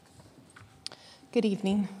Good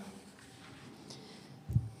evening.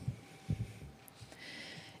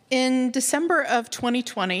 In December of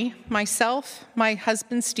 2020, myself, my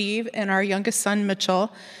husband Steve, and our youngest son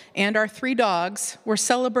Mitchell, and our 3 dogs were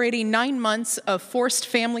celebrating 9 months of forced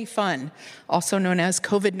family fun, also known as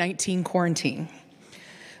COVID-19 quarantine.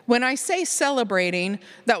 When I say celebrating,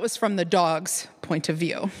 that was from the dogs' point of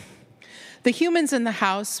view. The humans in the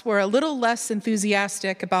house were a little less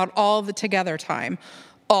enthusiastic about all the together time,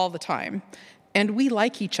 all the time, and we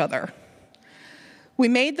like each other. We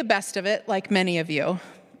made the best of it, like many of you,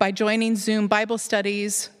 by joining Zoom Bible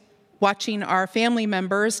studies, watching our family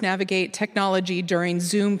members navigate technology during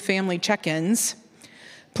Zoom family check-ins,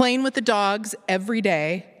 playing with the dogs every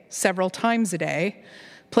day, several times a day,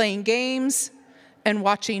 playing games, and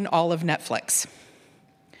watching all of Netflix.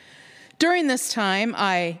 During this time,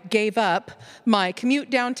 I gave up my commute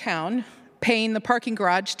downtown, paying the parking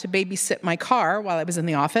garage to babysit my car while I was in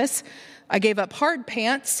the office. I gave up hard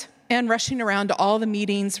pants and rushing around to all the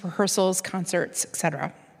meetings, rehearsals, concerts,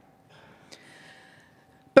 etc.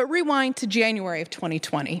 But rewind to January of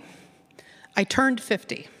 2020. I turned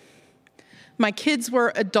 50. My kids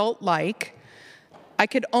were adult-like. I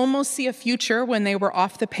could almost see a future when they were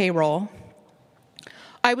off the payroll.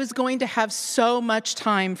 I was going to have so much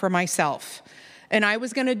time for myself, and I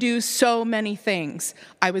was going to do so many things.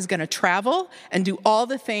 I was going to travel and do all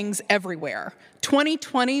the things everywhere.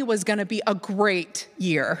 2020 was going to be a great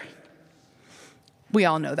year. We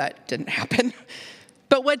all know that didn't happen.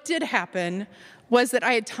 But what did happen was that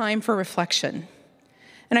I had time for reflection.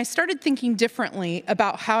 And I started thinking differently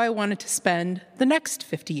about how I wanted to spend the next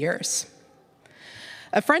 50 years.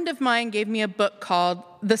 A friend of mine gave me a book called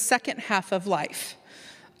The Second Half of Life,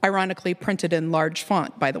 ironically printed in large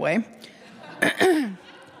font, by the way.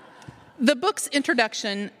 The book's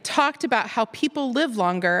introduction talked about how people live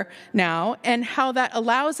longer now and how that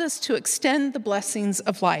allows us to extend the blessings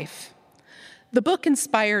of life. The book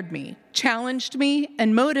inspired me, challenged me,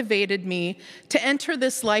 and motivated me to enter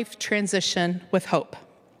this life transition with hope.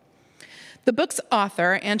 The book's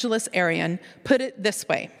author, Angeles Arrien, put it this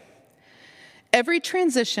way: every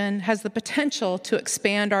transition has the potential to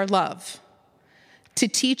expand our love, to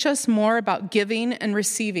teach us more about giving and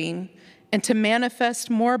receiving, and to manifest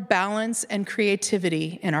more balance and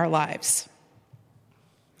creativity in our lives.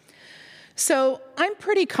 So I'm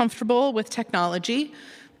pretty comfortable with technology,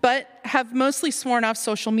 but have mostly sworn off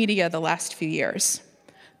social media the last few years.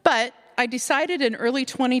 But I decided in early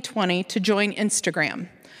 2020 to join Instagram,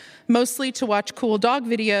 mostly to watch cool dog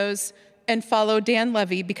videos and follow Dan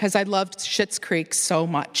Levy because I loved Schitt's Creek so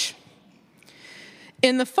much.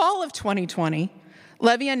 In the fall of 2020,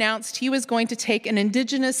 Levy announced he was going to take an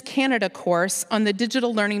Indigenous Canada course on the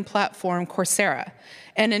digital learning platform Coursera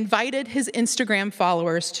and invited his Instagram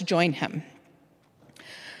followers to join him.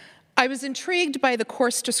 I was intrigued by the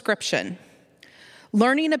course description,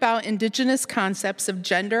 learning about Indigenous concepts of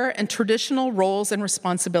gender and traditional roles and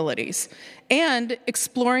responsibilities, and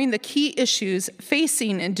exploring the key issues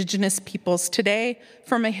facing Indigenous peoples today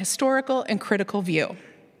from a historical and critical view.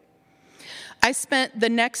 I spent the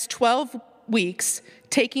next 12 weeks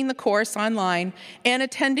taking the course online and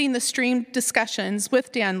attending the streamed discussions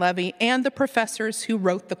with Dan Levy and the professors who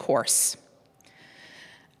wrote the course.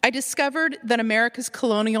 I discovered that America's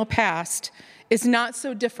colonial past is not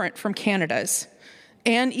so different from Canada's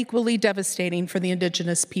and equally devastating for the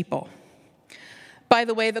Indigenous people. By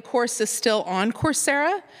the way, the course is still on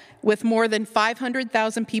Coursera with more than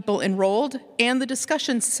 500,000 people enrolled, and the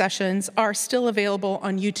discussion sessions are still available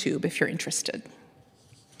on YouTube if you're interested.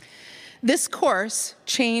 This course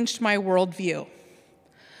changed my worldview.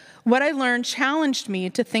 What I learned challenged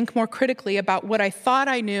me to think more critically about what I thought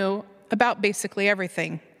I knew about basically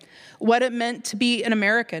everything. What it meant to be an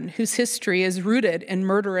American whose history is rooted in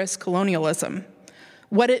murderous colonialism.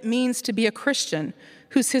 What it means to be a Christian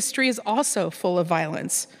whose history is also full of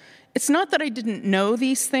violence. It's not that I didn't know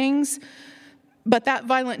these things, but that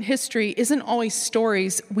violent history isn't always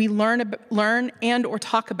stories we learn and or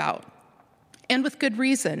talk about. And with good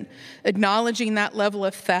reason. Acknowledging that level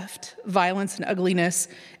of theft, violence, and ugliness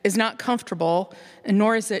is not comfortable, and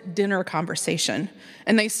nor is it dinner conversation.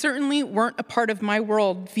 And they certainly weren't a part of my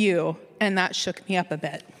worldview, and that shook me up a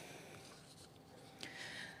bit.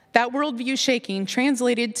 That worldview shaking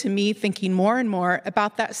translated to me thinking more and more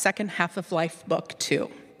about that Second Half of Life book, too.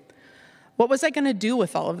 What was I going to do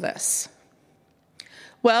with all of this?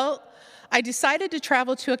 Well, I decided to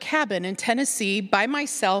travel to a cabin in Tennessee by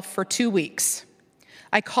myself for 2 weeks.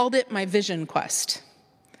 I called it my vision quest.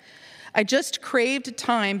 I just craved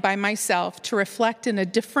time by myself to reflect in a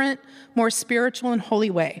different, more spiritual and holy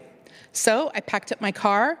way. So I packed up my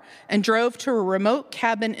car and drove to a remote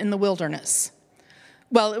cabin in the wilderness.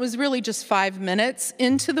 Well, it was really just 5 minutes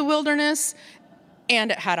into the wilderness,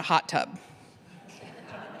 and it had a hot tub.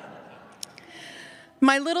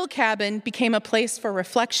 My little cabin became a place for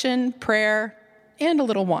reflection, prayer, and a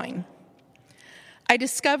little wine. I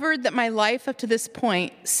discovered that my life up to this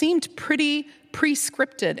point seemed pretty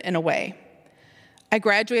pre-scripted in a way. I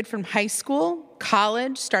graduated from high school,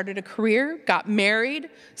 college, started a career, got married,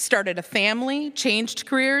 started a family, changed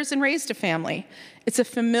careers, and raised a family. It's a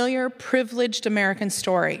familiar, privileged American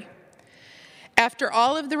story. After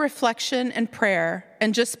all of the reflection and prayer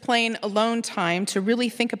and just plain alone time to really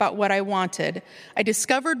think about what I wanted, I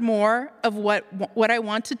discovered more of what I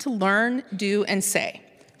wanted to learn, do, and say.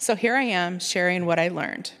 So here I am sharing what I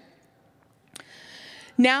learned.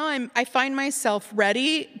 Now I find myself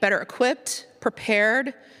ready, better equipped,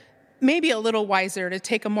 prepared, maybe a little wiser to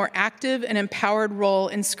take a more active and empowered role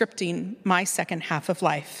in scripting my second half of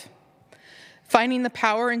life. Finding the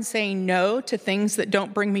power in saying no to things that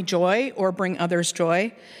don't bring me joy or bring others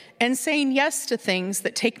joy, and saying yes to things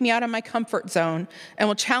that take me out of my comfort zone and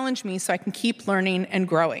will challenge me so I can keep learning and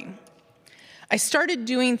growing. I started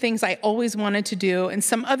doing things I always wanted to do and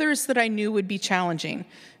some others that I knew would be challenging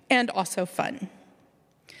and also fun.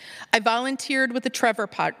 I volunteered with the Trevor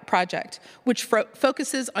Project, which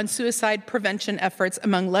focuses on suicide prevention efforts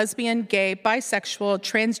among lesbian, gay, bisexual,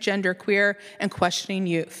 transgender, queer, and questioning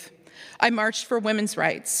youth. I marched for women's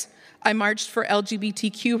rights. I marched for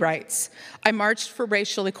LGBTQ rights. I marched for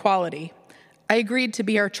racial equality. I agreed to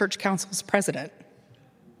be our church council's president.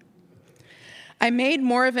 I made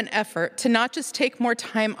more of an effort to not just take more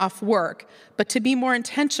time off work, but to be more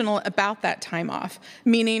intentional about that time off,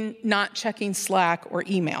 meaning not checking Slack or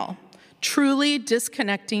email, truly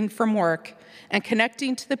disconnecting from work and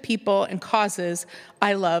connecting to the people and causes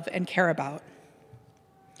I love and care about.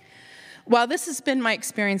 While this has been my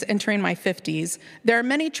experience entering my 50s, there are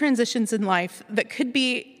many transitions in life that could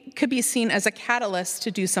be seen as a catalyst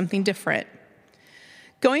to do something different.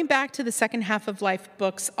 Going back to the Second Half of Life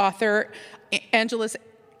book's author, Angeles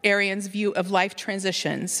Arrien's view of life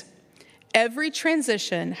transitions, every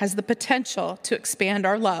transition has the potential to expand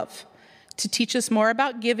our love, to teach us more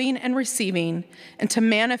about giving and receiving, and to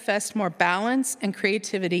manifest more balance and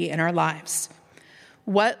creativity in our lives.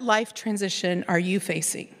 What life transition are you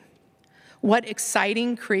facing? What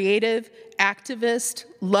exciting, creative, activist,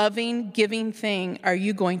 loving, giving thing are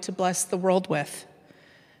you going to bless the world with?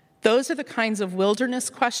 Those are the kinds of wilderness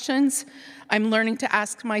questions I'm learning to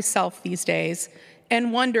ask myself these days,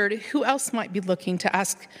 and wondered who else might be looking to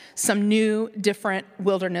ask some new, different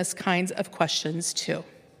wilderness kinds of questions too.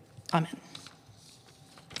 Amen.